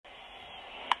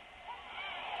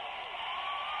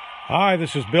Hi,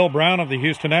 this is Bill Brown of the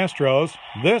Houston Astros.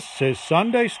 This is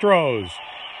Sunday Stros,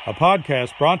 a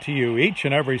podcast brought to you each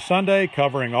and every Sunday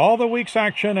covering all the week's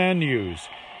action and news.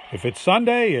 If it's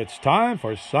Sunday, it's time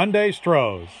for Sunday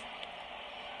Stros.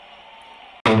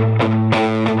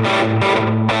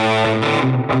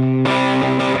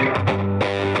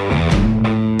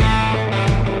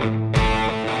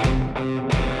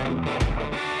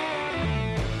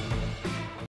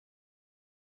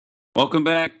 Welcome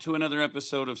back to another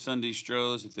episode of Sunday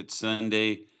Stros. If it's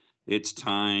Sunday, it's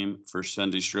time for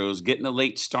Sunday Stros. Getting a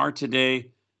late start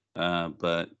today,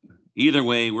 but either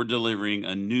way, we're delivering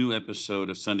a new episode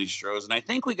of Sunday Stros, and I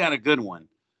think we got a good one.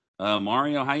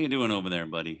 Mario, how you doing over there,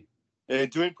 buddy? Hey,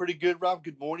 doing pretty good, Rob.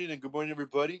 Good morning, and good morning,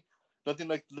 everybody. Nothing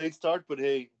like late start, but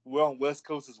hey, we're on West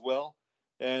Coast as well,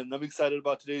 and I'm excited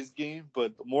about today's game,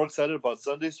 but more excited about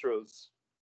Sunday Stros.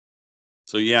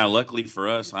 So yeah, luckily for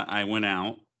us, I went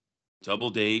out,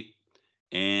 double date,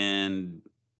 and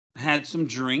had some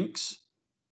drinks.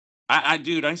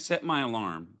 I set my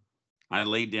alarm. I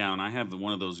laid down. I have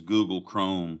one of those Google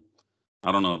Chrome.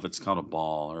 I don't know if it's called a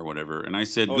ball or whatever. And I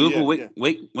said, Google,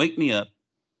 wake me up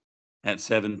at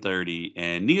 7:30,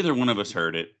 and neither one of us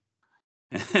heard it.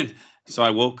 And so I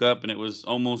woke up and it was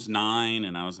almost 9,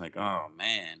 and I was like, oh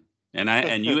man.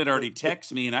 And you had already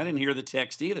texted me, and I didn't hear the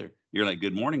text either. You're like,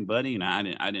 good morning, buddy, and I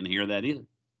didn't hear that either.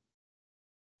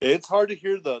 It's hard to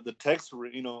hear the text,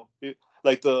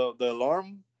 like the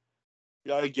alarm.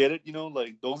 Yeah, I get it.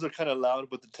 Like those are kind of loud,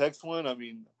 but the text one, I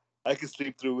mean, I can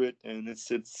sleep through it, and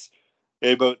it's.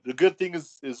 Hey, but the good thing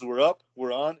is we're up,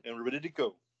 we're on, and we're ready to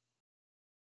go.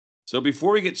 So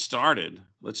before we get started,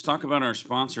 let's talk about our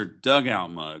sponsor,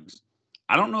 Dugout Mugs.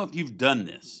 I don't know if you've done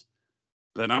this,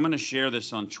 but I'm going to share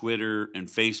this on Twitter and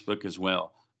Facebook as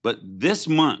well. But this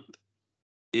month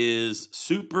is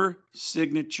Super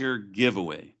Signature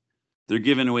Giveaway. They're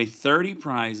giving away 30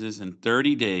 prizes in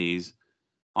 30 days,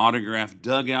 autographed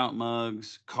dugout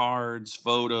mugs, cards,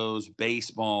 photos,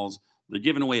 baseballs. They're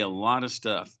giving away a lot of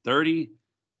stuff. 30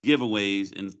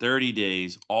 giveaways in 30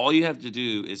 days. All you have to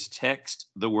do is text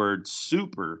the word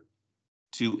super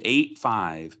to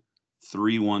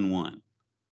 85311.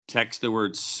 Text the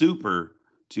word super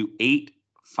to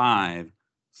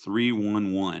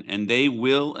 85311, and they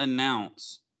will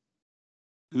announce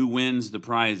who wins the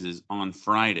prizes on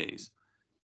Fridays.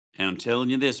 And I'm telling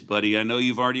you this, buddy, I know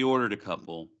you've already ordered a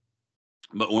couple,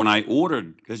 but when I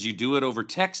ordered, because you do it over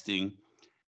texting,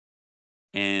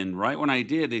 and right when I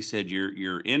did, they said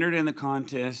you're entered in the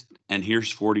contest, and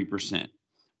here's 40%.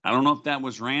 I don't know if that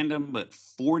was random, but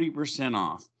 40%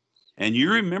 off. And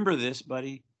you remember this,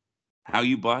 buddy? How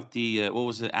you bought the what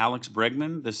was it, Alex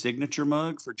Bregman, the signature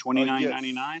mug for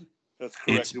 $29.99? Yes,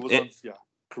 that's correct.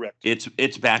 Correct.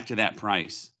 It's back to that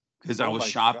price because I was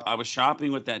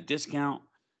shopping with that discount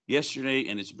yesterday,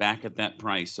 and it's back at that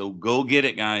price. So go get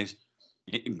it, guys.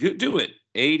 Do it.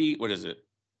 80. What is it?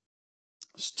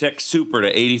 Text super to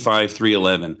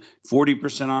 85311.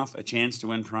 40% off, a chance to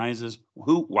win prizes.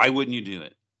 Why wouldn't you do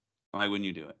it? Why wouldn't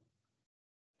you do it?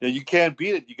 Yeah, you can't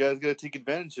beat it. You guys got to take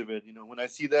advantage of it. When I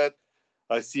see that,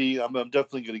 I'm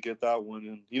definitely going to get that one.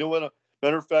 And you know what?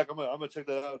 Matter of fact, I'm gonna check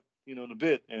that out, in a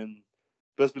bit. And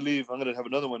best believe I'm going to have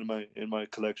another one in my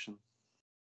collection.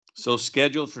 So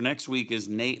scheduled for next week is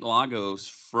Nate Lagos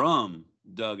from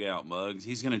Dugout Mugs.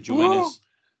 He's going to join us.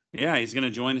 Yeah, he's going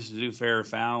to join us to do Fair or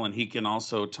Foul, and he can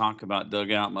also talk about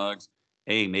Dugout Mugs.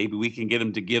 Hey, maybe we can get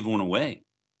him to give one away.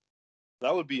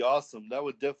 That would be awesome. That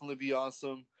would definitely be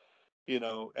awesome.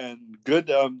 And good.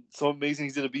 So amazing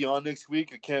he's going to be on next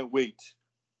week. I can't wait.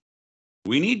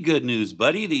 We need good news,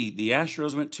 buddy. The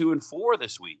Astros went 2-4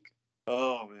 this week.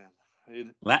 Oh man.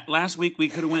 Last week we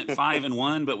could have went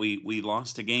 5-1, but we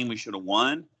lost a game we should have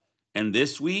won. And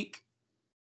this week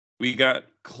we got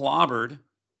clobbered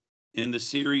in the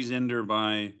series ender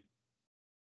by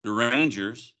the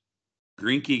Rangers.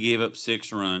 Greinke gave up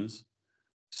 6 runs.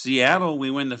 Seattle, we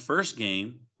win the first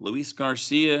game. Luis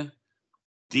Garcia,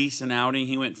 decent outing.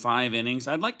 He went 5 innings.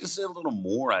 I'd like to see a little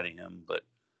more out of him, but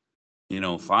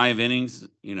 5 innings,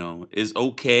 is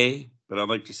okay, but I'd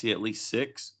like to see at least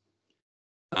 6.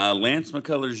 Lance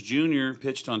McCullers Jr.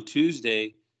 pitched on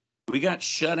Tuesday. We got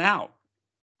shut out.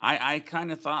 I kind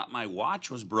of thought my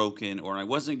watch was broken or I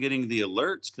wasn't getting the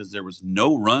alerts because there was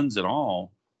no runs at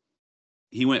all.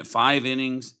 He went 5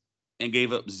 innings and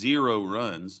gave up 0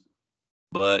 runs,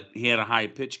 but he had a high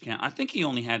pitch count. I think he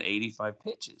only had 85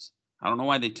 pitches. I don't know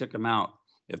why they took him out,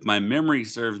 if my memory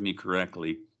serves me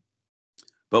correctly.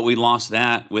 But we lost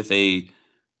that with a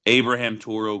Abraham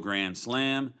Toro grand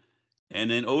slam. And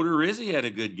then Odorizzi had a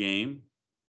good game.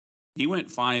 He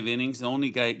went 5 innings. The only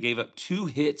guy gave up 2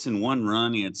 hits and 1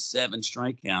 run. He had 7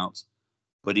 strikeouts.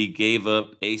 but he gave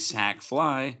up a sac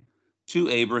fly to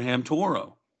Abraham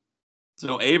Toro.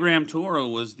 So Abraham Toro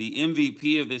was the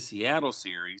MVP of the Seattle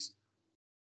series.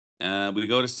 We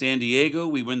go to San Diego.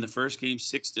 We win the first game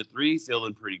 6-3,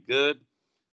 feeling pretty good.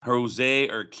 Jose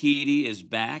Urquidy is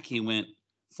back. He went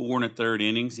 4 1/3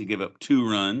 innings. He gave up 2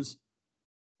 runs.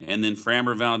 And then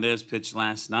Framber Valdez pitched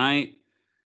last night.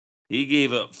 He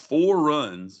gave up 4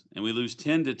 runs, and we lose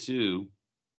 10-2.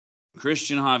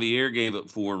 Christian Javier gave up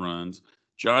 4 runs.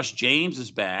 Josh James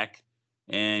is back,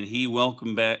 and he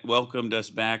welcomed us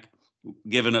back,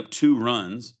 giving up 2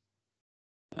 runs.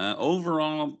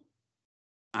 Overall,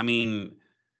 I mean,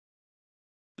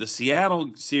 the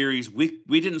Seattle series, we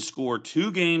didn't score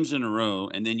 2 games in a row,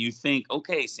 and then you think,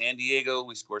 okay, San Diego,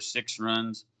 we score 6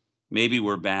 runs, maybe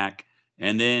we're back,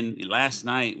 and then last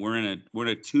night we're in a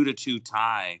 2-2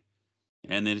 tie,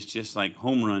 and then it's just like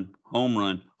home run, home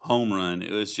run, home run.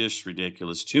 It was just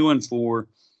ridiculous. 2-4.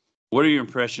 What are your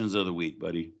impressions of the week,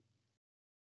 buddy?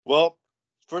 Well,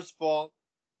 first of all,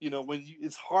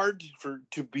 it's hard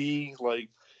to be like,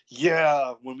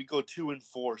 yeah, when we go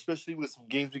 2-4, especially with some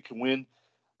games we can win.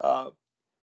 To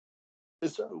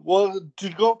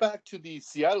go back to the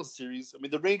Seattle series. I mean,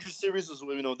 the Rangers series was,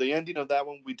 the ending of that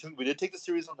one. We did take the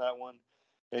series on that one,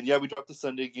 and yeah, we dropped the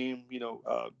Sunday game.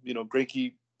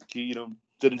 Greinke,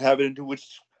 didn't have it into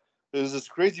which it was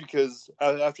just crazy because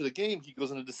after the game he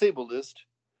goes on the disabled list,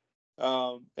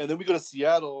 and then we go to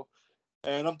Seattle,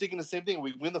 and I'm thinking the same thing.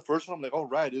 We win the first one. I'm like, all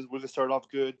right, we're gonna start off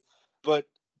good, but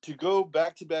to go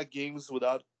back-to-back games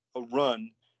without a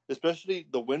run, especially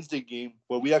the Wednesday game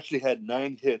where we actually had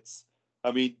 9 hits.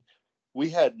 I mean, we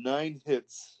had 9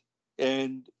 hits,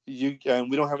 and we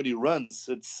don't have any runs.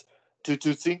 It's to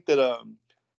think that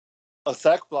a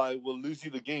sac fly will lose you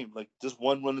the game. Like, just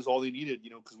one run is all they needed,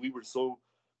 because we were so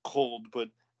cold. But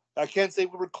I can't say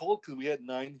we were cold because we had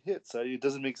 9 hits. It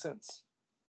doesn't make sense.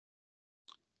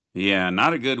 Yeah,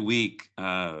 not a good week.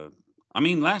 I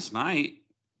mean, last night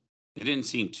it didn't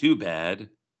seem too bad,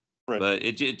 Right. but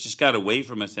it just got away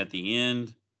from us at the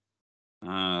end.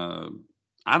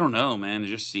 I don't know,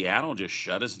 man. Seattle just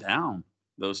shut us down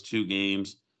those 2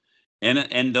 games,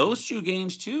 and those 2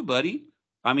 games too, buddy.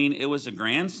 I mean, it was a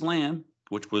grand slam,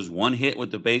 which was 1 hit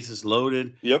with the bases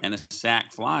loaded, Yep. and a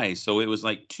sac fly. So it was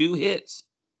like 2 hits.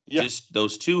 Yeah. Just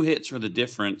those 2 hits were the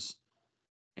difference.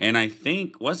 And I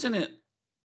think was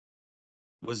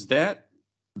that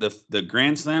the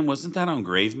grand slam? Wasn't that on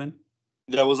Graveman?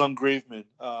 That was on Graveman.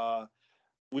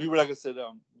 We were, like I said,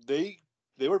 they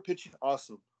were pitching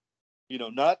awesome.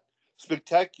 Not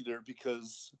spectacular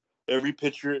because every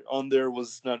pitcher on there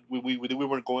was not. We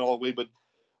weren't going all the way, but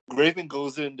Graveman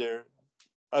goes in there.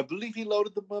 I believe he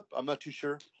loaded them up. I'm not too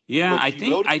sure. Yeah,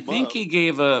 But I think he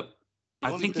gave up.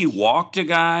 I think he walked a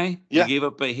guy. Yeah. He gave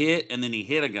up a hit, and then he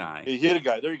hit a guy. He hit a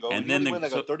guy. There you go. And he then only went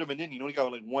like a third of an inning. He only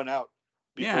got like 1 out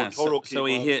before yeah, Toro came so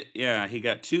he up. hit. Yeah, he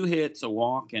got 2 hits, a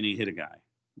walk, and he hit a guy.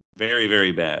 Very,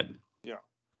 very bad. Yeah.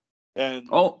 And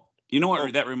you know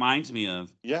what that reminds me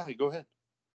of? Yeah, go ahead.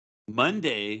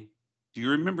 Monday. Do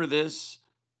you remember this?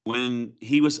 When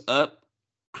he was up,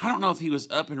 I don't know if he was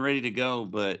up and ready to go,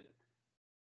 but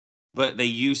they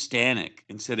used Stanek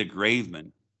instead of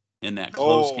Graveman in that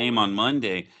close game on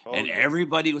Monday, and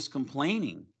everybody was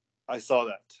complaining. I saw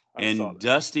that.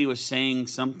 Dusty was saying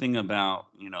something about,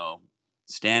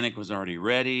 Stanek was already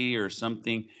ready or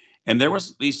something. And there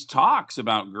was these talks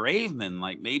about Graveman,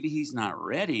 like maybe he's not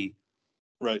ready.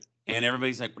 Right. And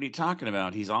everybody's like, what are you talking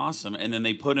about? He's awesome. And then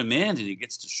they put him in and he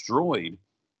gets destroyed.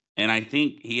 And I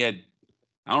think I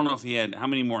don't know if he had how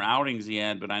many more outings he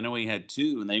had, but I know he had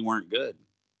 2 and they weren't good.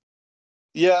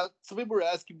 Yeah, some people were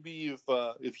asking me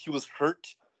if he was hurt,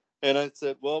 and I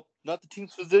said, well, not the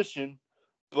team's physician,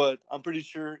 but I'm pretty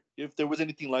sure if there was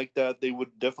anything like that, they would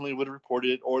have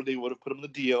reported it, or they would have put him in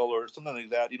the DL or something like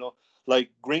that. Like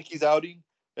Greinke's outing,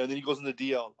 and then he goes in the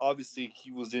DL. Obviously,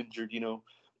 he was injured,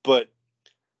 but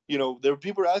there were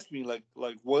people asking me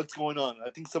like what's going on. I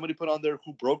think somebody put on there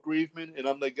who broke Graveman, and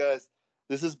I'm like, guys,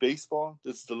 this is baseball.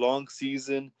 This is the long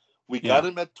season. We got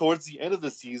him towards the end of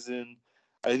the season.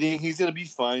 I think he's going to be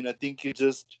fine. I think you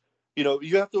just,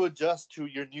 you have to adjust to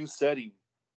your new setting.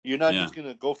 You're not just going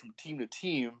to go from team to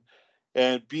team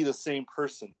and be the same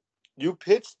person. You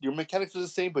pitch, your mechanics are the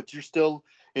same, but you're still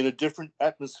in a different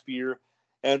atmosphere.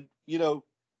 And,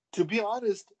 to be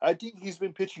honest, I think he's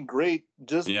been pitching great.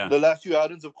 Just the last few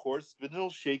outings, of course, been a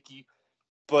little shaky.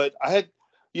 But I had,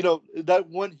 that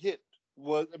 1 hit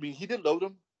was, I mean, he did load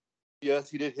him.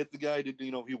 Yes, he did hit the guy.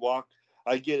 He walked.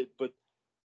 I get it. But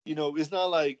it's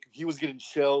not like he was getting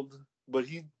shelled, but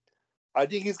I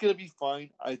think he's going to be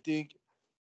fine. I think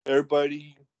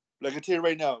everybody, like I tell you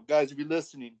right now, guys, if you're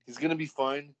listening, he's going to be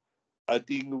fine. I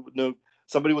think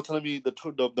somebody was telling me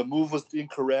the move was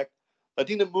incorrect. I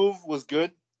think the move was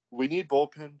good. We need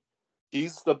bullpen.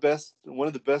 He's the best, one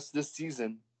of the best this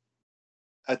season.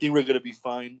 I think we're going to be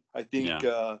fine. I think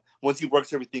once he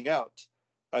works everything out,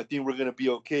 I think we're going to be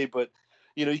okay. But,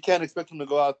 you can't expect him to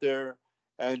go out there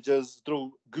and just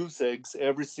throw goose eggs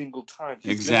every single time.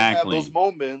 He's going to have those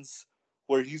moments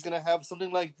where he's going to have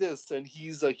something like this, and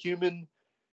he's a human.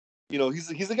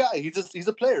 He's a guy. He's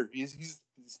a player. He's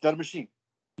not a machine.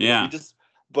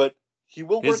 But he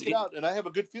will work it out, and I have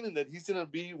a good feeling that he's going to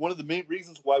be one of the main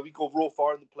reasons why we go real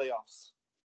far in the playoffs.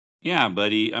 Yeah,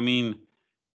 buddy. I mean,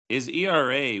 his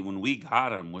ERA when we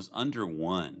got him was under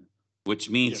 1, which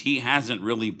means he hasn't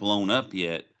really blown up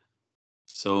yet.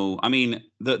 So, I mean,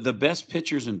 the best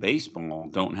pitchers in baseball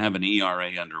don't have an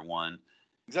ERA under 1.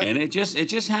 Exactly. And it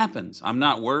just happens. I'm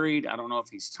not worried. I don't know if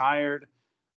he's tired,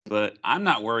 but I'm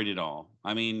not worried at all.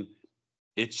 I mean,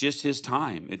 it's just his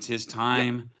time. It's his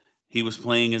time. Yeah. He was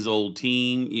playing his old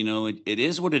team. It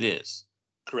is what it is.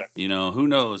 Correct. Who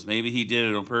knows? Maybe he did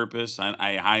it on purpose.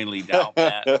 I highly doubt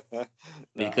that.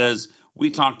 Because we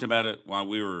talked about it while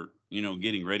we were,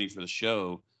 getting ready for the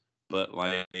show. But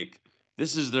like,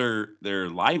 this is their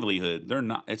livelihood.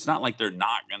 It's not like they're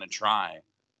not going to try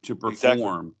to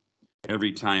perform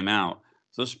every time out.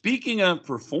 So speaking of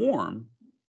perform,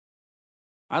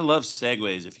 I love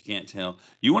segues, if you can't tell.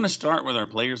 You want to start with our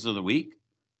players of the week?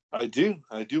 I do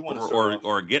want to start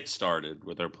or get started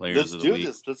with our players of the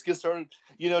week. Let's get started.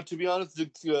 To be honest,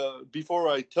 before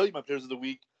I tell you my players of the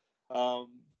week,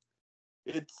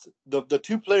 it's the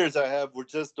 2 players I have were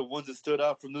just the ones that stood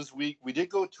out from this week. We did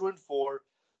go 2 and 4,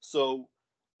 so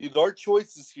our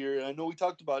choices here. And I know we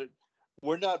talked about it.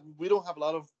 We don't have a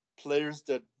lot of players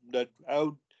that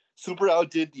super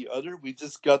outdid the other. We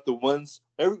just got the ones.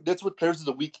 That's what players of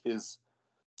the week is.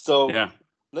 So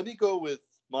let me go with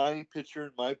my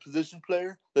pitcher, my position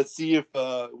player. Let's see if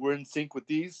we're in sync with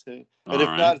these. And if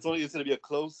not, it's going to be a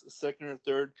close second or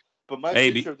third. But my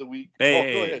pitcher of the week. Go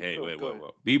ahead.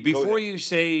 Before you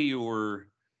say your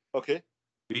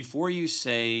before you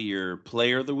say your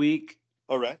player of the week.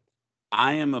 All right.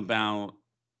 I am about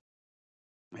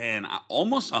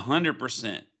almost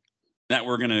 100% that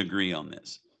we're going to agree on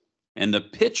this. And the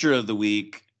pitcher of the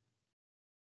week,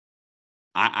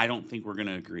 I don't think we're going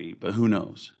to agree, but who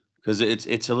knows? Because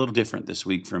it's a little different this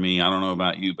week for me. I don't know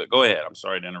about you, but go ahead. I'm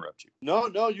sorry to interrupt you. No,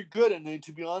 you're good. And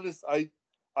to be honest,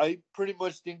 I pretty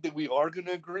much think that we are going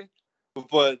to agree.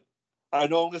 But I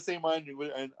know I'm going to say mine,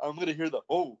 and I'm going to hear the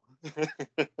oh.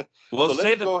 Well, so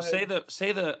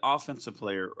say the offensive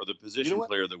player or the position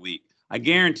player of the week. I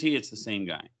guarantee it's the same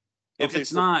guy. If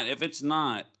it's not,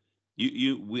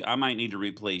 I might need to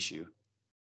replace you.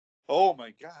 Oh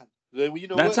my God. Then,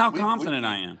 that's how confident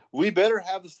I am. We better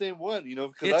have the same one,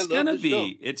 because it's gonna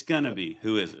be. It's gonna be.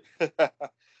 Who is it?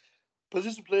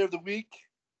 Position player of the week.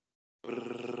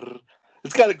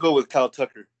 It's got to go with Kyle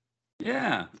Tucker.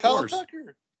 Yeah, Kyle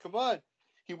Tucker. Come on.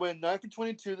 He went 9 for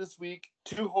 22 this week,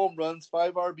 2 home runs,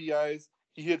 5 RBIs.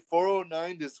 He hit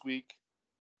 409 this week,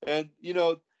 and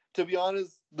to be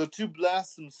honest, the 2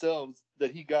 blasts themselves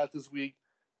that he got this week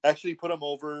actually put him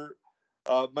over.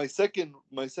 My second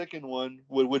one,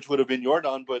 which would have been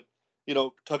Jordan, but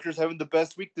Tucker's having the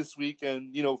best week this week,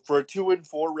 and for a 2 and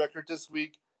 4 record this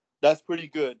week, that's pretty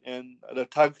good. And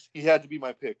he had to be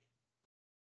my pick.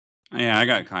 Yeah, I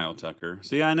got Kyle Tucker.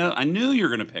 See, I knew you were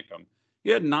gonna pick him. He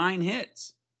had 9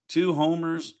 hits, 2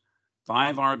 homers,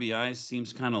 5 RBIs.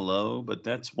 Seems kind of low, but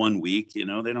that's 1 week. They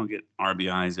don't get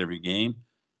RBIs every game.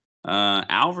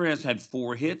 Alvarez had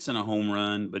 4 hits and a home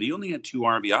run, but he only had 2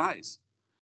 RBIs.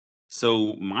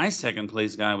 So my second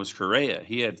place guy was Correa.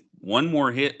 He had 1 more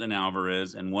hit than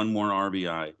Alvarez and 1 more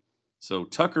RBI. So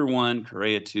Tucker 1,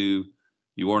 Correa 2,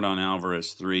 Yordan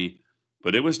Alvarez 3.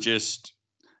 But it was just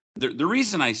the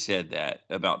reason I said that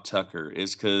about Tucker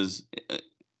is because,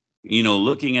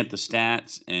 looking at the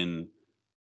stats and,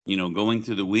 going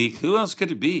through the week, who else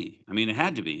could it be? I mean, it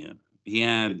had to be him. He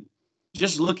had,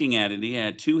 just looking at it, he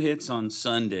had 2 hits on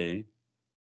Sunday.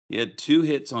 He had 2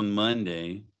 hits on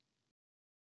Monday.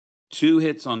 2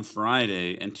 hits on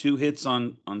Friday and 2 hits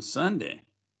on Sunday.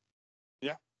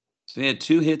 Yeah. So he had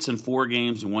 2 hits in 4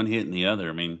 games and 1 hit in the other.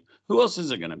 I mean, who else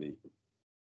is it going to be?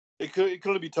 It could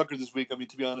only be Tucker this week. I mean,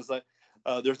 to be honest,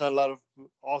 there's not a lot of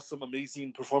awesome,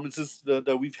 amazing performances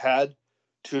that we've had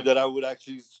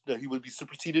that he would be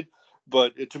superseded.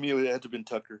 But to me, it had to have been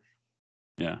Tucker.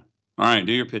 Yeah. All right,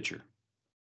 do your pitcher.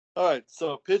 All right,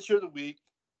 so pitcher of the week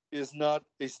is not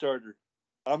a starter.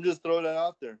 I'm just throwing that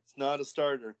out there. It's not a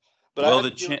starter. But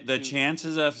the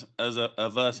chances of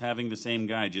us having the same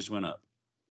guy just went up.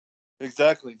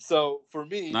 Exactly. So for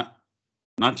me,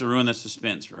 Not to ruin the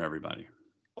suspense for everybody.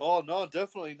 Oh no,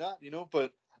 definitely not.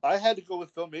 But I had to go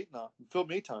with Phil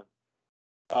Maton.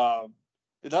 Um,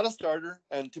 not a starter,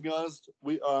 and to be honest,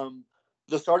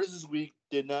 the starters this week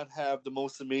did not have the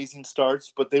most amazing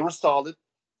starts, but they were solid.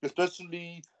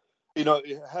 Especially,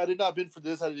 had it not been for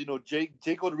this, Jake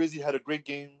Odorizzi had a great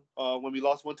game when we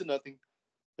lost 1-0.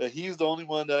 He's the only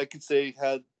one that I could say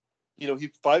had,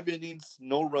 he 5 innings,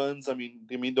 no runs.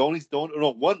 The only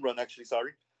one run actually.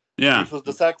 Sorry, Yeah. which was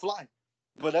the sac fly.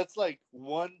 But that's like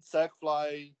one sac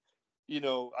fly. I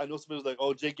know somebody was like,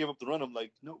 "Oh, Jake gave up the run." I'm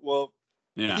like, no, well,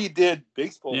 Yeah. he did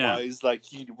baseball Yeah. wise. Like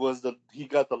he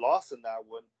got the loss in that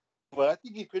one. But I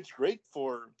think he pitched great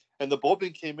and the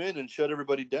bullpen came in and shut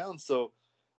everybody down. So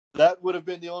that would have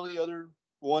been the only other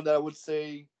one that I would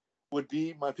say would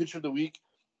be my pitcher of the week.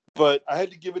 But I had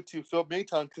to give it to Phil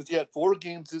Maton because he had 4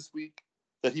 games this week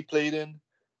that he played in.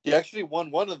 He actually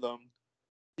won one of them.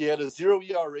 He had a 0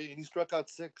 ERA and he struck out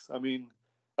 6.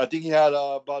 I think he had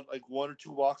about like 1 or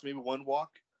 2 walks, maybe 1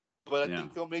 walk. But I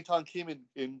think Phil Maton came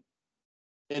in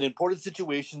important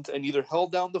situations and either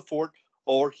held down the fort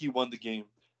or he won the game.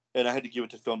 And I had to give it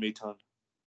to Phil Maton.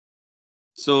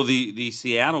 So the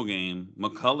Seattle game,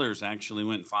 McCullers actually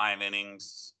went 5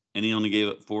 innings and he only gave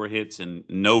up 4 hits and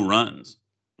no runs.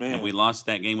 Man. And we lost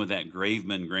that game with that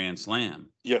Graveman grand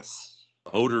slam. Yes.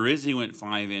 Odorizzi went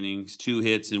 5 innings, 2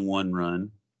 hits and 1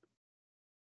 run.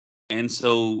 And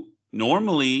so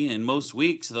normally in most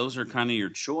weeks, those are kind of your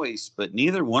choice, but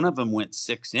neither one of them went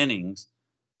 6 innings.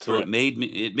 So Correct.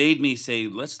 it made me say,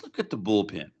 let's look at the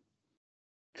bullpen.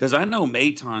 Because I know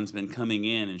Maton's been coming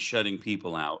in and shutting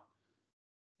people out.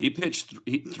 He pitched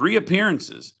 3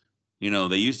 appearances.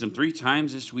 They used him 3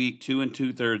 times this week, 2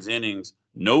 2/3 innings,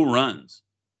 no runs.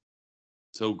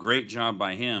 So great job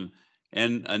by him.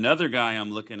 And another guy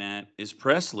I'm looking at is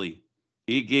Presley.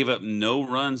 He gave up no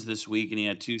runs this week and he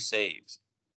had 2 saves.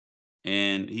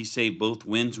 And he saved both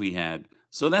wins we had.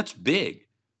 So that's big.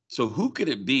 So who could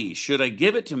it be? Should I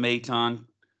give it to Maton?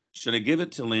 Should I give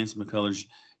it to Lance McCullers?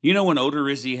 When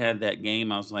Odorizzi had that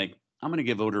game, I was like, I'm going to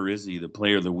give Odorizzi the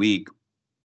player of the week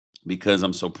because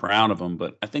I'm so proud of him.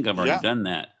 But I think I've already done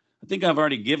that. I think I've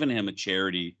already given him a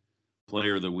charity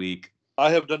player of the week. I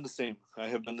have done the same.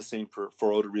 For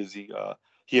Odorizzi.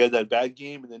 He had that bad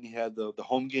game, and then he had the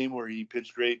home game where he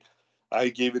pitched great. I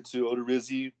gave it to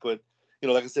Odorizzi, but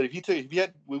like I said,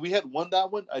 if we had won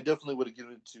that one, I definitely would have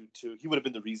given it to. He would have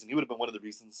been the reason. He would have been one of the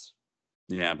reasons.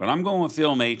 Yeah, but I'm going with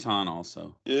Phil Maton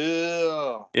also.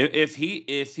 Yeah. If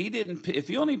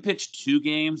he only pitched 2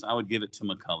 games, I would give it to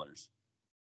McCullers.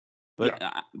 But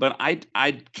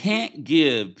I can't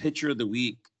give pitcher of the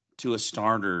week to a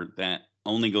starter that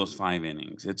only goes 5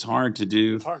 innings. It's hard to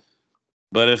do. It's hard.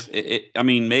 But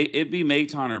it'd be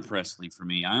Maton or Presley for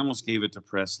me. I almost gave it to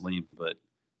Presley, but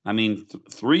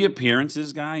 3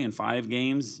 appearances, guy, in 5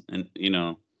 games, and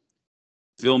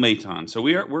Phil Maton. So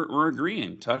we're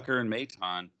agreeing, Tucker and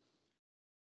Maton.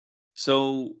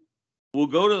 So we'll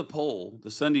go to the poll, the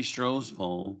Sunday Stros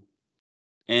poll,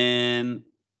 and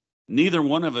neither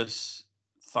one of us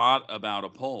thought about a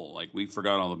poll. Like, we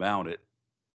forgot all about it.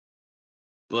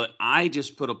 But I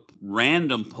just put a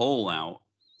random poll out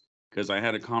because I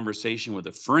had a conversation with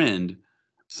a friend.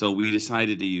 So we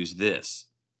decided to use this.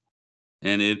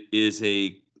 And it is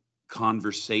a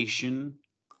conversation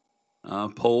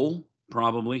poll,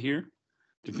 probably here,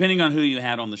 depending on who you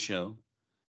had on the show.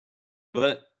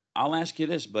 But I'll ask you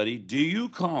this, buddy. Do you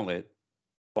call it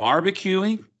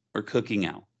barbecuing or cooking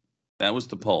out? That was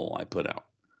the poll I put out.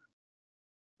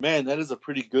 Man, that is a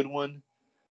pretty good one.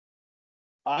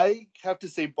 I have to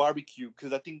say barbecue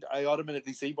because I think I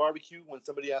automatically say barbecue when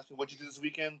somebody asks me what you did this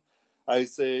weekend. I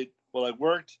say, well, I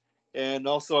worked, and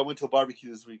also I went to a barbecue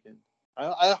this weekend.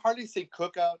 I hardly say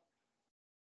cookout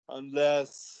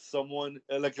unless someone,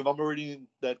 like, if I'm already in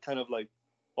that kind of like,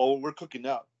 oh, we're cooking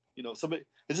out. Somebody.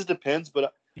 It just depends,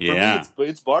 but for me,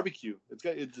 it's barbecue.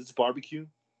 It's barbecue.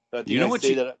 I think I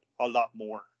say that a lot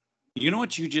more. You know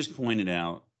what you just pointed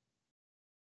out?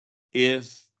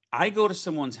 If I go to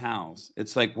someone's house,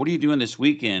 it's like, what are you doing this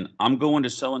weekend? I'm going to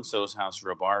so-and-so's house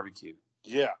for a barbecue.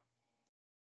 Yeah.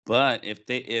 But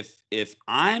if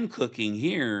I'm cooking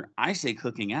here, I say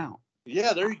cooking out.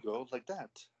 Yeah, there you go. Like that.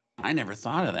 I never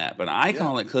thought of that, but I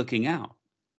call it cooking out.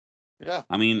 Yeah.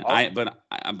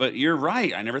 But you're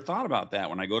right. I never thought about that.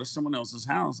 When I go to someone else's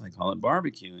house, I call it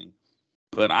barbecuing.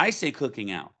 But I say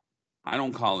cooking out. I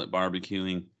don't call it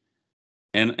barbecuing.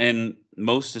 And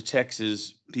most of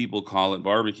Texas people call it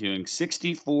barbecuing.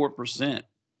 64%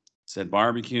 said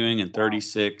barbecuing and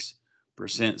 36%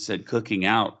 said cooking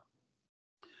out.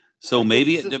 So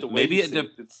maybe it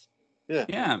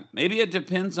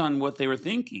depends on what they were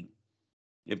thinking.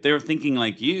 if they're thinking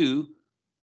like you,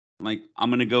 like I'm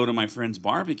going to go to my friend's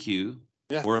barbecue,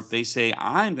 Yeah. or if they say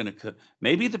I'm going to cook,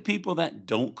 maybe the people that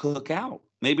don't cook out,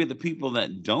 maybe the people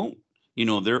that don't,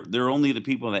 they're only the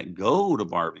people that go to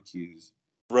barbecues.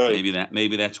 Right.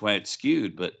 Maybe that's why it's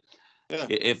skewed. But Yeah.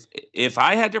 if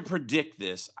I had to predict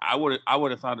this, I would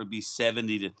have thought it'd be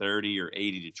 70-30 or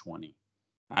 80-20.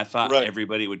 I thought Right.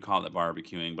 everybody would call it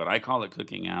barbecuing, but I call it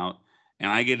cooking out, and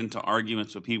I get into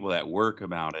arguments with people at work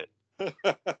about it.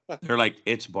 They're like,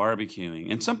 it's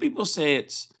barbecuing. And some people say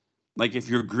it's like if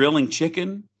you're grilling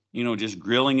chicken, just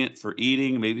grilling it for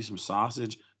eating, maybe some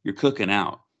sausage, you're cooking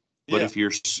out. But Yeah.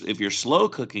 if you're slow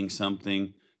cooking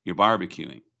something, you're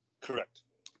barbecuing. Correct.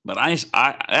 But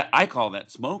I call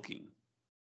that smoking.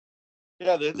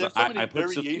 Yeah. 'Cause There's so many I put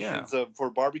some, yeah. variations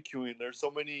for barbecuing. There's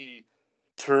so many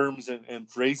terms and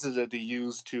phrases that they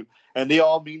use to, and they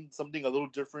all mean something a little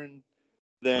different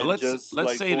But than let's just let's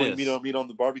like say throwing this. meat on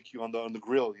the barbecue on the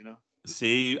grill.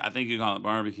 See, I think you call it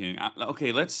barbecuing.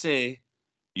 Okay, let's say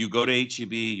you go to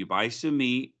HEB, you buy some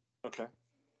meat, Okay.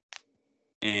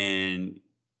 and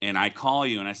I call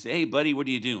you and I say, "Hey, buddy, what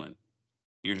are you doing?"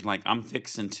 You're like, "I'm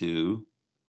fixing to."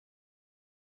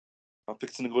 I'm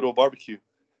fixing to go to a barbecue.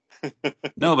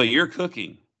 No, but you're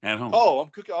cooking at home. Oh, I'm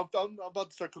cooking. I'm about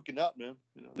to start cooking out, man.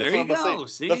 That's There what you I'm gonna say. go. That's what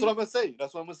See, I'm gonna say.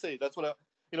 That's what I'm gonna say. That's what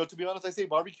to be honest, I say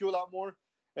barbecue a lot more.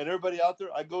 And everybody out there,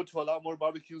 I go to a lot more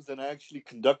barbecues than I actually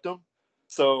conduct them.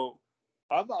 So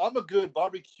I'm a good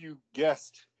barbecue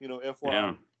guest. yeah.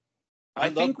 FYI. I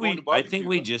love going to I think barbecues.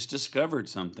 we just discovered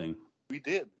something We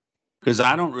did. because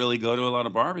I don't really go to a lot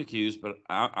of barbecues, but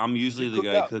I'm You usually the cook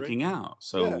guy out, right? cooking out. Yeah.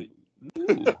 So,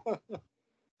 ooh, that's a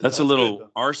That's good little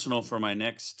though. arsenal for my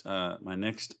next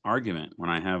argument when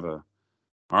I have a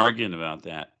argument about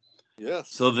that. Yes.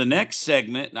 So the next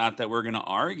segment, not that we're going to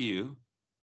argue,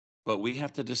 but we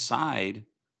have to decide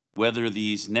whether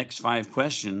these next 5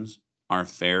 questions are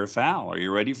fair or foul. Are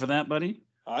you ready for that, buddy?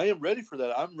 I am ready for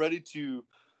that. I'm ready to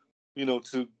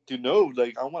to know.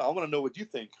 Like I want to know what you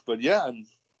think. But yeah,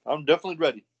 I'm definitely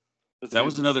ready. Let's That do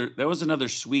was this. another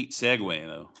sweet segue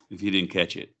though, if you didn't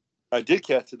catch it. I did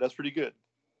catch it. That's pretty good.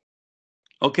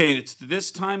 Okay, it's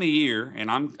this time of year, and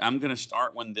I'm gonna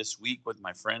start one this week with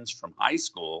my friends from high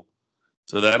school,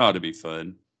 so that ought to be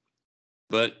fun.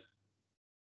 But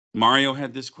Mario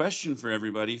had this question for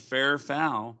everybody: fair or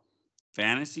foul?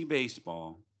 Fantasy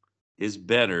baseball is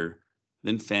better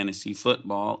than fantasy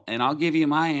football, and I'll give you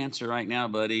my answer right now,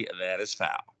 buddy. That is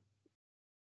foul.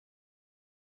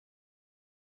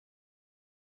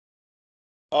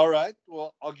 All right.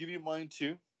 Well, I'll give you mine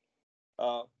too.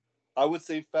 Uh, I would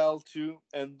say foul too,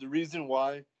 and the reason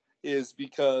why is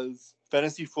because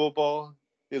fantasy football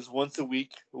is once a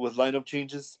week with lineup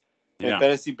changes, and Yeah,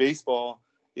 fantasy baseball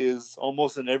is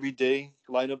almost an everyday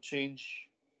lineup change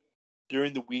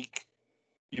during the week.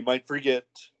 You might forget.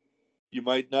 You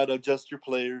might not adjust your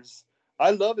players.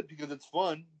 I love it because it's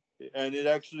fun, and it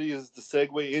actually is the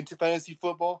segue into fantasy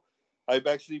football. I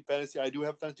do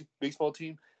have a fantasy baseball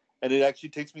team, and it actually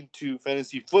takes me to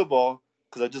fantasy football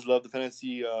because I just love the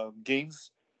fantasy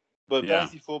games. But yeah,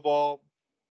 fantasy football,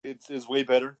 it's is way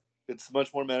better. It's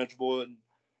much more manageable, and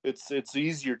it's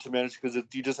easier to manage because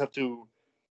you just have to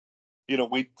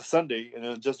wait the Sunday and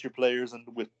then adjust your players and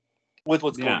with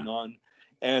what's yeah, going on,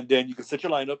 and then you can set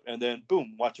your lineup and then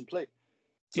boom, watch them play.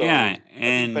 yeah, So I think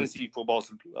and fantasy football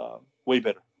is way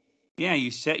better. yeah.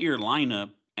 You set your lineup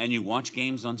and you watch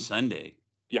games on Sunday,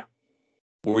 Yeah,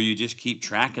 or you just keep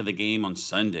track of the game on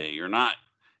Sunday. You're not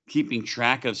keeping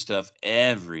track of stuff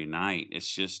every night. It's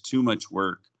just too much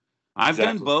work. I've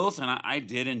done exactly. both, and I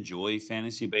did enjoy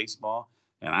fantasy baseball,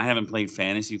 and I haven't played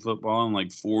fantasy football in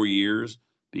like 4 years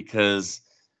because,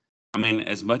 I mean,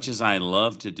 as much as I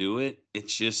love to do it,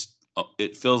 it's just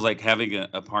it feels like having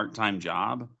a part-time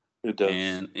job. It does.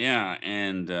 And yeah,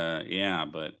 yeah,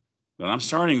 but I'm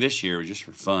starting this year just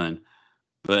for fun.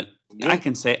 But Good. I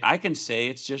can say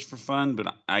it's just for fun,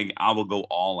 but I will go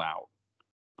all out.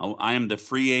 I am the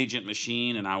free agent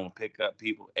machine, and I will pick up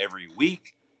people every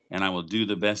week, and I will do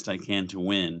the best I can to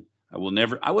win. I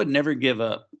would never give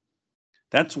up.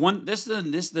 That's one. This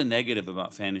is the negative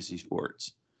about fantasy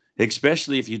sports,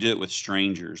 especially if you do it with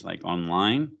strangers, like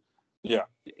online. Yeah.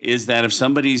 Is that if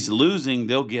somebody's losing,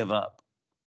 they'll give up,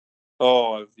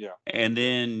 Oh, yeah. and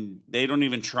then they don't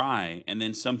even try. And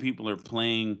then some people are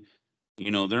playing.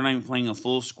 They're not even playing a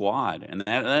full squad, and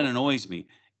that annoys me. Yep.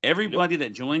 Everybody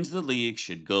that joins the league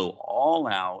should go all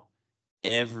out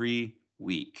every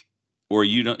week, or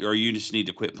you don't, or you just need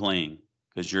to quit playing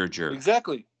because you're a jerk.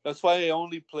 Exactly. That's why I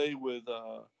only play with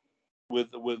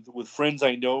friends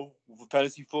I know with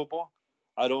fantasy football.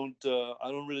 I don't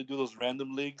really do those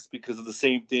random leagues because of the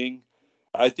same thing.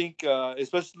 I think,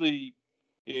 especially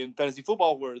in fantasy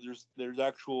football, where there's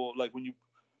actual, like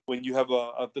when you have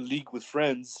a league with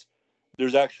friends,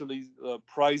 there's actually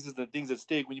prizes and things at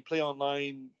stake. When you play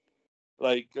online,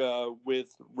 like with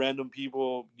random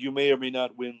people, you may or may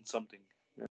not win something.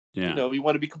 Yeah. You know, you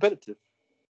want to be competitive.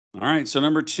 All right. So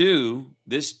number 2,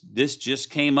 this just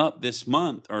came up this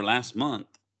month or last month.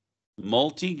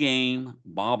 Multi-game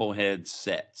bobblehead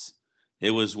sets.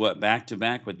 It was what, back to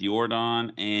back with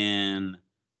Jordan and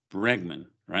Bregman,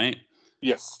 right?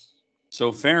 Yes.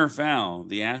 So fair or foul,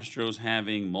 the Astros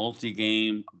having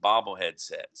multi-game bobblehead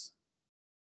sets.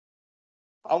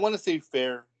 I want to say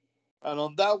fair. And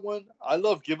on that one, I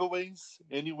love giveaways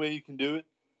any way you can do it.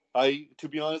 To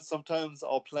be honest, sometimes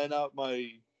I'll plan out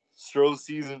my Stro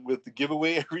season with the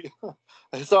giveaway every.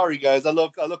 Sorry, guys, I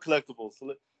love collectibles,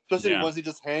 especially Yeah. ones they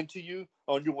just hand to you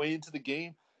on your way into the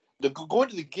game. Going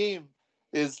to the game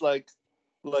is like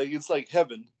it's like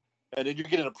heaven, and then you're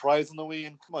getting a prize on the way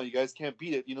in. Come on, you guys can't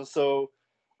beat it, you know. So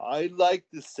I like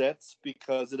the sets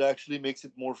because it actually makes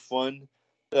it more fun.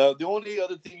 The only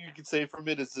other thing you can say from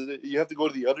it is that you have to go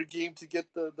to the other game to get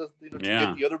to get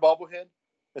Yeah. the other bobblehead,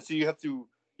 and so you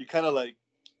kind of like,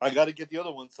 I got to get the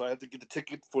other one, so I have to get the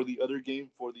ticket for the other game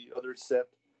for the other set,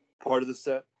 part of the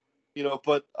set, you know.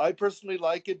 But I personally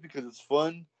like it because it's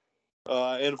fun,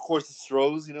 and of course it's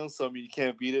throws, you know. So I mean, you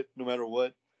can't beat it no matter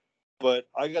what. But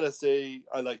I gotta say,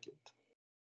 I like it.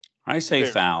 I say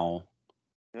Fair, foul.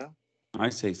 yeah, I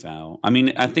say foul. I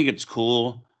mean, I think it's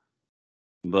cool,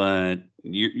 but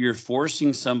you're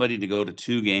forcing somebody to go to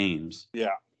 2 games.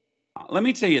 yeah. Let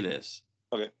me tell you this.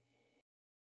 Okay,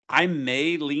 I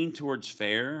may lean towards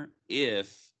fair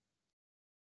if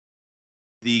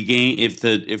the game if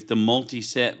the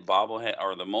multi-set bobblehead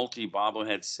or the multi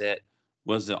bobblehead set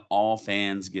was the all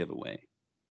fans giveaway.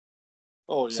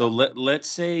 oh So yeah, let's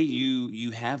say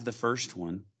you have the first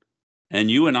one and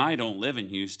you and I don't live in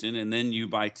Houston, and then you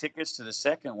buy tickets to the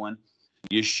second one,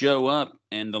 you show up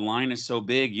and the line is so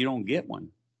big you don't get one.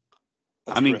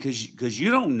 I that's mean, correct. because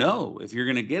you don't know if you're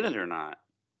going to get it or not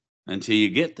until you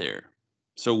get there.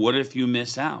 So what if you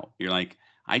miss out? You're like,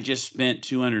 I just spent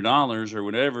 $200 or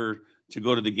whatever to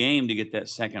go to the game to get that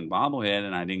second bobblehead,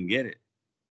 and I didn't get it.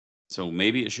 So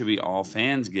maybe it should be all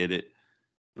fans get it.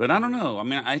 But I don't know. I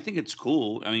mean, I think it's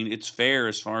cool. I mean, it's fair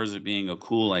as far as it being a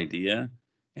cool idea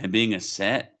and being a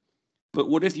set. But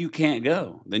what if you can't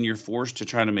go? Then you're forced to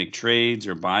try to make trades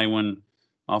or buy one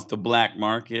off the black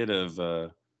market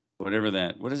of whatever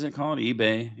that. What is it called?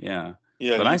 eBay. Yeah.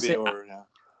 Yeah, But I eBay say or yeah.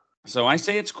 so. I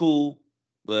say it's cool,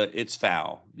 but it's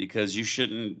foul because you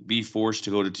shouldn't be forced to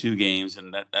go to 2 games,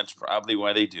 and that's probably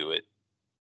why they do it.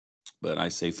 But I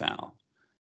say foul.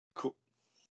 Cool.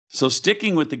 So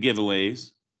sticking with the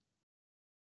giveaways,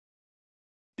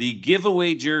 the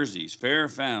giveaway jerseys, fair or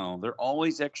foul, they're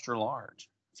always extra large.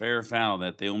 Fair or foul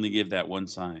that they only give that one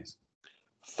size.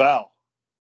 Foul.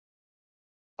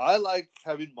 I like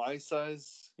having my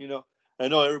size. You know, I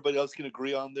know everybody else can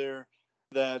agree on there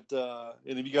that,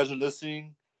 and if you guys are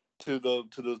listening to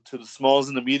the smalls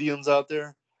and the mediums out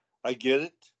there, I get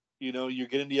it. You know, you're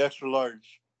getting the extra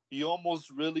large. You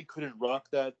almost really couldn't rock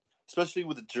that, especially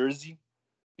with the jersey.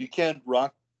 You can't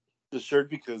rock the shirt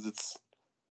because it's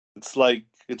like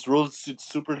it's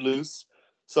super loose.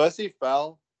 So I say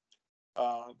foul.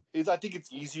 I think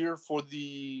it's easier for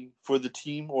the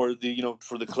team or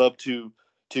for the club to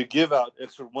give out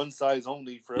extra one size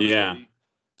only for Yeah. everybody,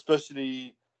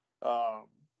 especially a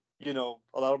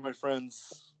lot of my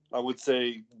friends, I would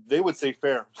say they would say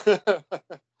fair.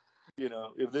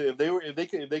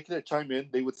 If they could chime in,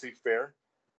 they would say fair.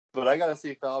 But I gotta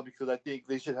say foul because I think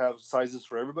they should have sizes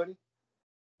for everybody.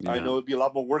 I Yeah. know it'd be a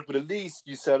lot more work, but at least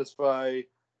you satisfy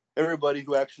everybody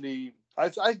who actually.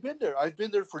 I've been there. I've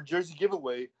been there for jersey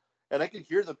giveaway, and I could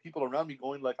hear the people around me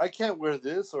going like, "I can't wear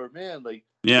this," or "Man, like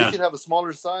they Yeah. should have a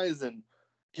smaller size." And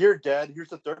here, Dad, here's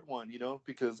the third one.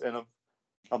 Because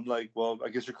I'm like, well, I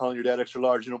guess you're calling your dad extra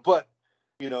large, but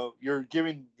you're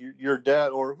giving your dad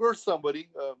or somebody,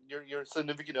 your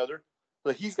significant other,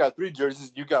 like he's got 3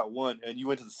 jerseys, you got 1, and you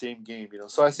went to the same game.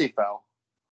 So I say foul.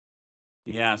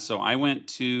 Yeah. So I went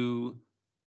to,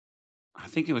 I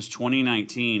think it was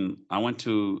 2019. I went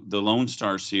to the Lone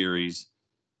Star Series,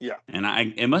 Yeah. and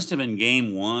it must have been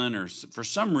game 1 or for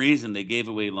some reason they gave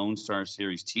away Lone Star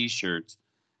Series T-shirts,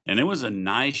 and it was a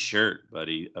nice shirt,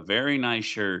 buddy, a very nice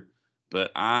shirt.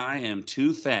 But I am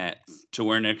too fat to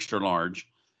wear an extra large.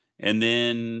 And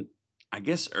then I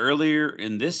guess earlier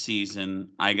in this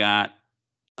season, I got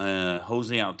a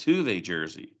Jose Altuve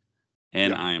jersey,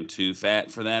 and Yeah. I am too fat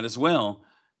for that as well.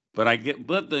 But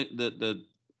the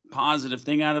positive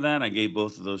thing out of that, I gave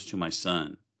both of those to my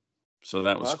son, so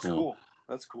that was That's cool. cool.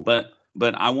 That's cool. But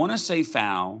but I want to say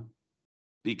foul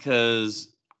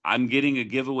because I'm getting a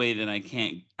giveaway that I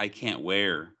can't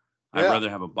wear. I'd Yeah, rather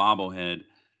have a bobblehead.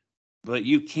 But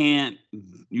you can't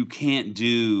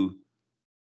do,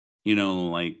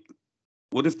 like,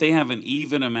 what if they have an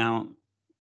even amount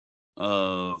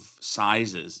of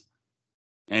sizes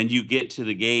and you get to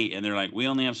the gate and they're like, we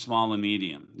only have small and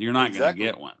medium. You're not going to exactly,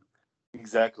 get one.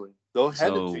 exactly. They'll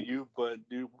hand it to So, you, but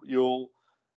you'll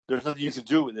there's nothing you can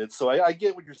do with it. So I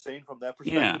get what you're saying from that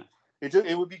yeah, perspective.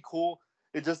 It would be cool.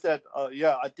 It's just that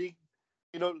yeah, I think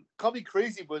call me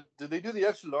crazy, but did they do the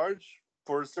extra large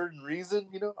for a certain reason?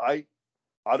 I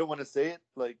don't want to say it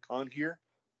like on here,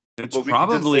 it's but we could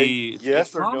just say probably it's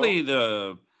yes or no.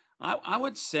 probably I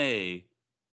would say,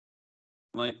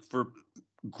 like, for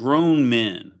grown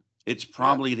men, it's Yeah,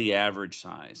 probably the average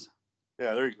size.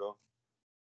 yeah. There you go.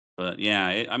 But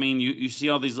yeah, I mean, you see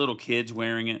all these little kids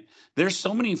wearing it. There's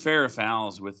so many fair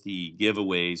fouls with the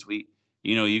giveaways.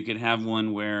 You could have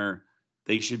one where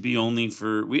they should be only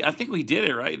for I think we did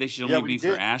it right. They should Yeah, only we be for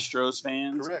did Astros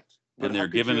fans, correct. But and they're how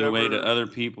could giving you it away to ever? other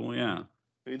people. Yeah,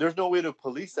 There's no way to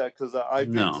police that because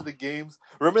I've been to no, the games.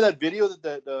 Remember that video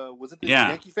that was it the yeah,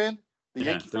 Yankee fan? The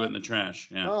yeah, Yankee threw it in fan? the trash.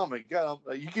 Yeah, Oh my god!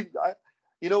 You can.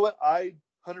 You know what? I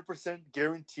 100%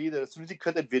 guarantee that as soon as he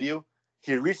cut that video,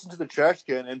 he reached into the trash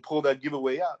can and pulled that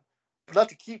giveaway out. Not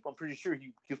to keep. I'm pretty sure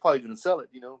he's probably going to sell it.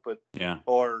 But yeah.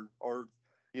 or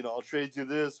I'll trade you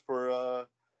this for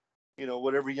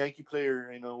whatever Yankee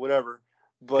player, whatever.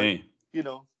 But Hey, you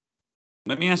know,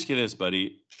 let me ask you this,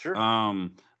 buddy. sure.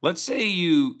 Let's say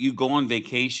you go on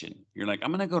vacation. You're like,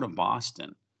 I'm gonna go to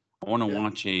Boston. I want to Yeah.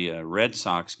 watch a Red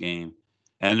Sox game,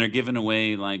 and they're giving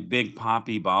away like Big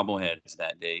Poppy bobbleheads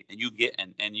that day, and you get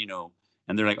and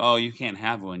they're like, oh, you can't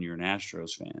have one. You're an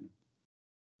Astros fan.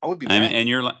 I would be I mean, mad. and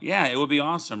you're like, yeah, it would be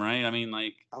awesome, right? I mean,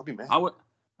 like, I would be mad. I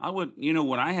would,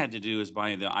 what I had to do is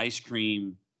buy the ice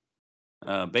cream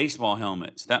baseball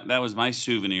helmets. That was my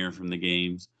souvenir from the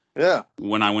games Yeah.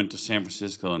 when I went to San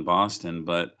Francisco and Boston.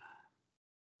 But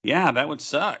yeah, that would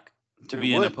suck to It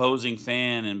be an would. opposing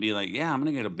fan and be like, yeah, I'm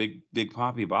gonna get a big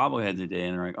Poppy bobblehead today,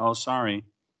 and they're like, oh, sorry,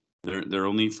 they're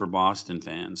only for Boston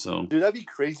fans. So Dude, that'd be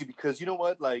crazy because you know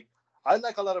what? Like, I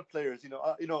like a lot of players.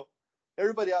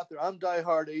 Everybody out there. I'm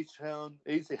diehard H Town,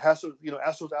 Astros,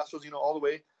 Astros, all the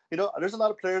way. There's a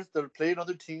lot of players that are playing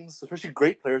other teams, especially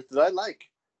great players that I like.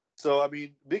 So I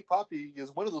mean, Big Poppy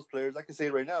is one of those players. I can say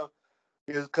it right now,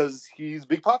 is because he's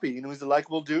Big Poppy. He's a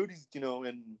likable dude.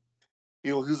 And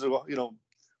he's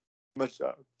much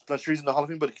not sure he's in the Hall of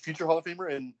Fame, but a future Hall of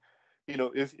Famer. And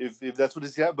if that's what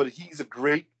he's at, but he's a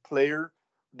great player.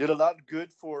 Did a lot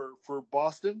good for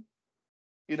Boston.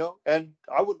 And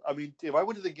I mean, if I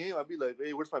went to the game, I'd be like,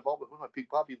 hey, where's my Big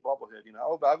Poppy bobblehead?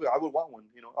 I would want one.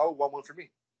 I would want one for me.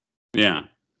 yeah.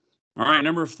 All right,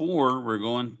 number 4, we're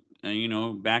going,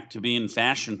 back to being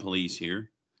fashion police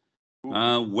here.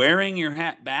 Ooh. Wearing your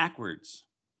hat backwards,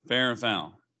 fair or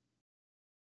foul?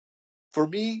 For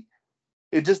me,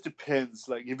 it just depends.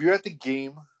 Like if you're at the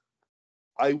game,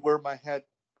 I wear my hat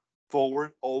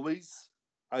forward always.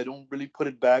 I don't really put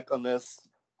it back unless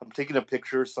I'm taking a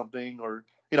picture or something, or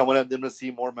I want them to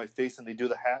see more of my face and they do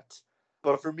the hat.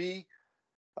 But for me,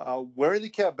 wearing the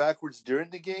cap backwards during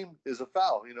the game is a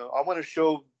foul. I want to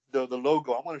show the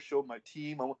logo. I want to show my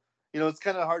team. It's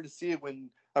kind of hard to see it when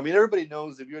everybody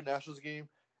knows if you're a Nationals game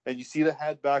and you see the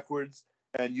hat backwards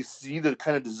and you see the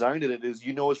kind of design that it is,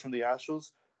 it's from the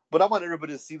Astros. But I want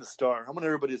everybody to see the star. I want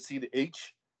everybody to see the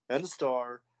H and the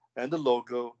star and the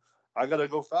logo. I gotta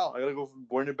go foul. I gotta go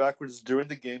wearing it backwards during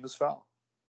the game is foul.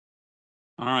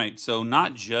 All right, so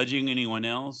not judging anyone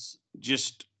else,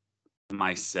 just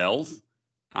myself.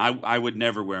 I would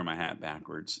never wear my hat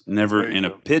backwards. Never There you in a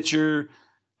go. picture.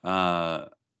 Uh,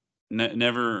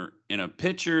 never in a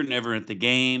picture. Never at the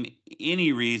game.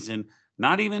 Any reason.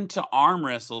 Not even to arm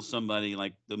wrestle somebody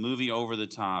like the movie Over the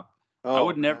Top. I Oh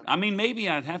would never. man. I mean, maybe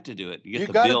I'd have to do it. You You get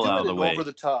the got to bill do out it of the in over way.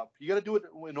 the top. You got to do it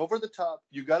in over the top.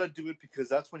 You got to do it because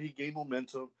that's when he gained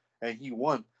momentum and he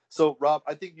won. So, Rob,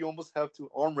 I think you almost have to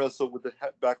arm wrestle with the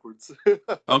hat backwards.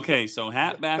 Okay, so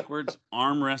hat backwards,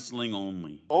 arm wrestling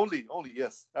only. only,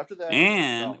 yes. After that,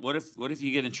 And no. what if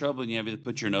you get in trouble and you have to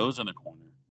put your nose in the corner?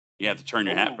 You have to turn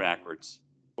your hat Oh, backwards.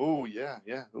 oh, yeah,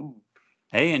 yeah. Ooh.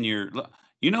 Hey, and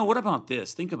what about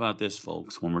this? Think about this,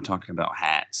 folks, when we're talking about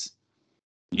hats.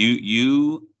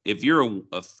 If you're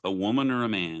a woman or a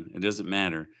man, it doesn't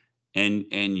matter, and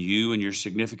you and your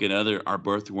significant other are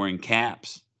both wearing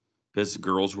caps, because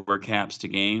girls wear caps to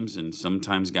games, and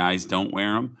sometimes guys don't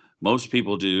wear them. Most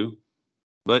people do,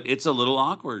 but it's a little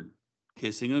awkward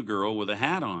kissing a girl with a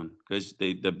hat on because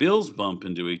the bills bump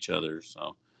into each other.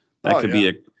 So that Oh, could be yeah.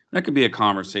 a that could be a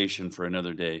conversation for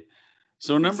another day.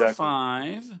 So number Exactly.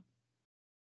 5,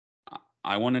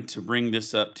 I wanted to bring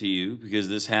this up to you because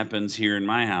this happens here in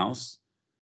my house.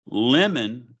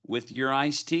 Lemon with your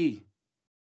iced tea.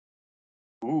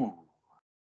 Ooh.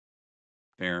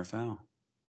 Fair or foul?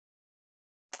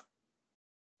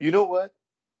 You know what?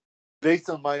 Based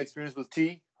on my experience with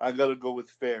tea, I gotta go with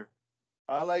fair.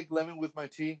 I like lemon with my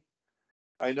tea.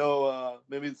 I know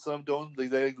maybe some don't. They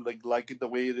like it the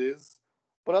way it is,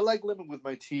 but I like lemon with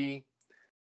my tea,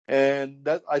 and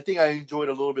that I think I enjoy it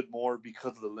a little bit more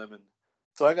because of the lemon.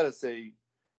 So I gotta say,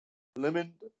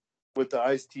 lemon with the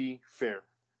iced tea, fair.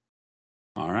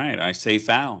 All right, I say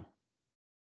foul.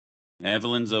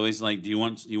 Evelyn's always like, do you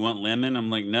want lemon?" I'm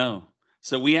like, "No."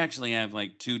 So we actually have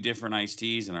like 2 different iced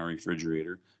teas in our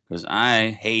refrigerator because I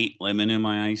hate lemon in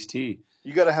my iced tea.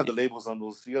 You gotta have the labels on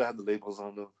those. You gotta have the labels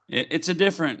on them. It's a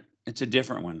different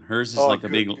one. Oh,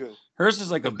 good, good. Hers is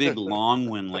like a big long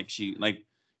one, like she's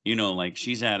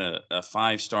at a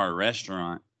 5-star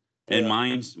restaurant, and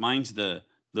Yeah. mine's the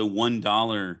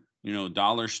 $1,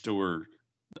 dollar store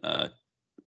uh,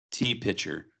 tea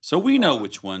pitcher. So we know Oh,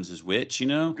 which ones is which.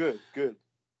 good, good.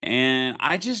 And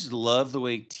I just love the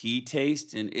way tea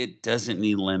tastes, and it doesn't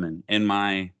need lemon in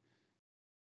my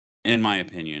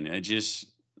opinion.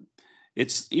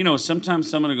 It's sometimes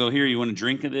someone will go, "Here, you want a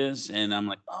drink of this?" And I'm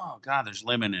like, "Oh God, there's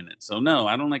lemon in it." So no,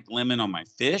 I don't like lemon on my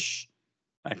fish.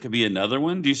 That could be another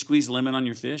one. Do you squeeze lemon on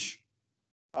your fish?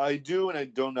 I do and I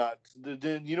do not.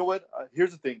 Then you know what?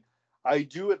 Here's the thing. I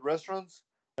do at restaurants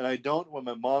and I don't when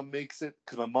my mom makes it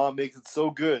because my mom makes it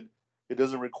so good. It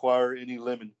doesn't require any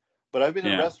lemon. But I've been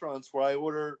in Yeah. restaurants where I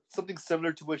order something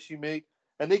similar to what she make,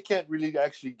 and they can't really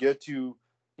actually get to,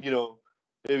 you know,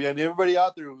 and everybody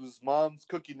out there whose mom's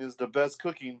cooking is the best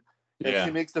cooking, and she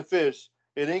Yeah. makes the fish.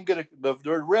 It ain't gonna. The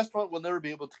restaurant will never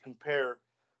be able to compare.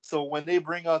 So when they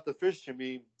bring out the fish to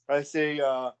me, I say,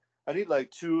 I need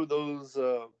like 2 of those,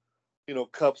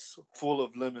 cups full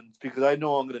of lemons because I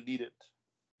know I'm gonna need it.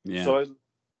 Yeah. So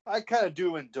I kind of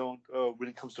do and don't when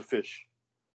it comes to fish.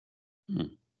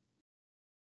 Hmm.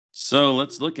 So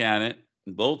let's look at it.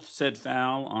 Both said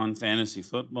foul on fantasy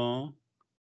football.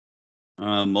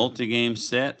 Multi-game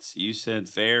sets. You said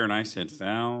fair and I said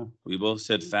foul. We both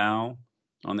said foul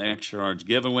on the extra large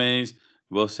giveaways.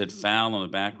 We both said foul on the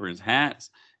backwards hats.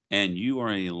 And you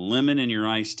are a lemon in your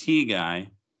iced tea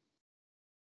guy.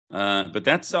 But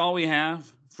that's all we have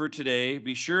for today.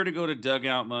 Be sure to go to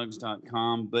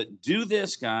dugoutmugs.com. But do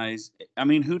this, guys. I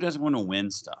mean, who doesn't want to win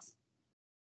stuff?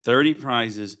 30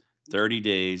 prizes, 30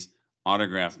 days,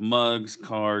 autographed mugs,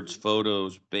 cards,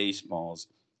 photos, baseballs.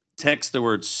 Text the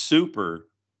word super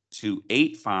to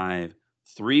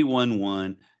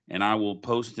 85311, and I will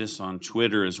post this on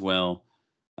Twitter as well.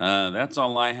 That's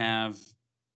all I have.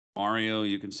 Mario,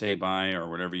 you can say bye or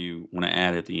whatever you want to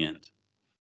add at the end.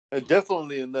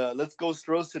 Definitely, and let's go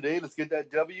Stros today. Let's get that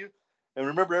W. And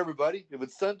remember, everybody, if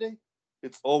it's Sunday,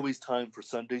 it's always time for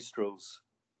Sunday Stros.